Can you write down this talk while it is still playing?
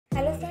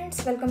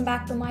friends, welcome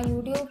back to my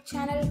YouTube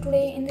channel.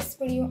 Today in this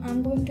video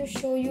I'm going to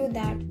show you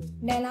that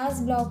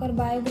Dallas Blocker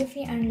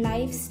biography and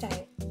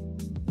lifestyle.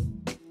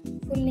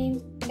 Full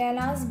name: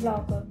 Dallas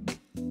Blocker.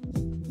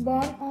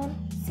 Born on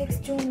 6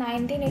 June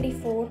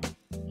 1984,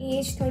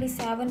 age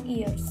 37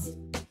 years.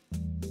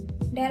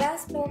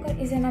 Dallas Blocker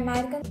is an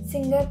American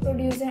singer,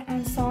 producer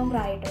and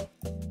songwriter.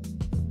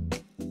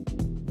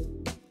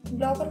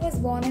 Blocker was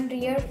born and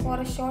reared for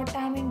a short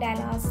time in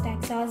Dallas,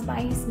 Texas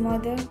by his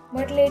mother,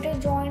 but later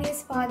joined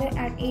his father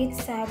at age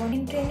 7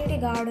 in Trinity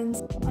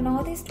Gardens, a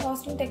northeast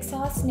Austin,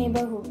 Texas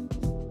neighborhood.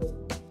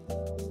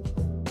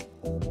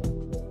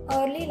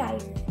 Early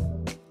life.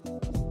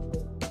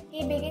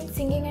 He began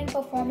singing and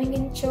performing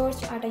in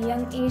church at a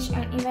young age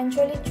and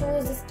eventually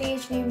chose the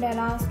stage name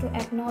Dallas to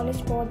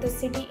acknowledge both the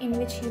city in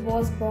which he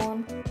was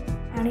born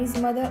and his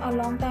mother, a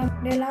longtime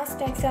Dallas,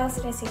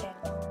 Texas resident.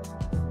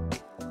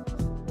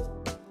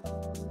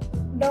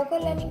 Blocker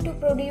learning to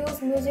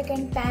produce music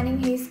and penning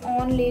his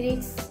own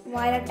lyrics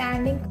while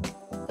attending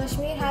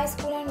Kashmir High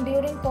School, and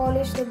during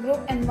college the group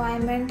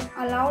environment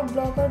allowed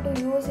Blocker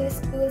to use his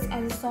skills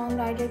as a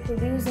songwriter,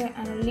 producer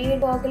and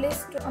lead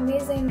vocalist to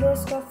amaze the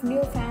interest of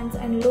new fans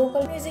and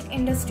local music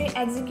industry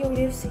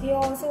executives. He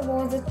also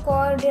was the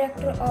choir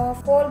director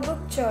of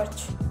Colebrook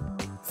Church.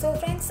 So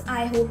friends,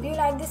 I hope you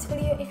like this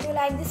video. If you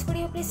like this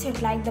video, please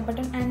hit like the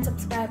button and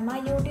subscribe my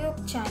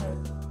YouTube channel.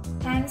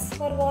 Thanks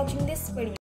for watching this video.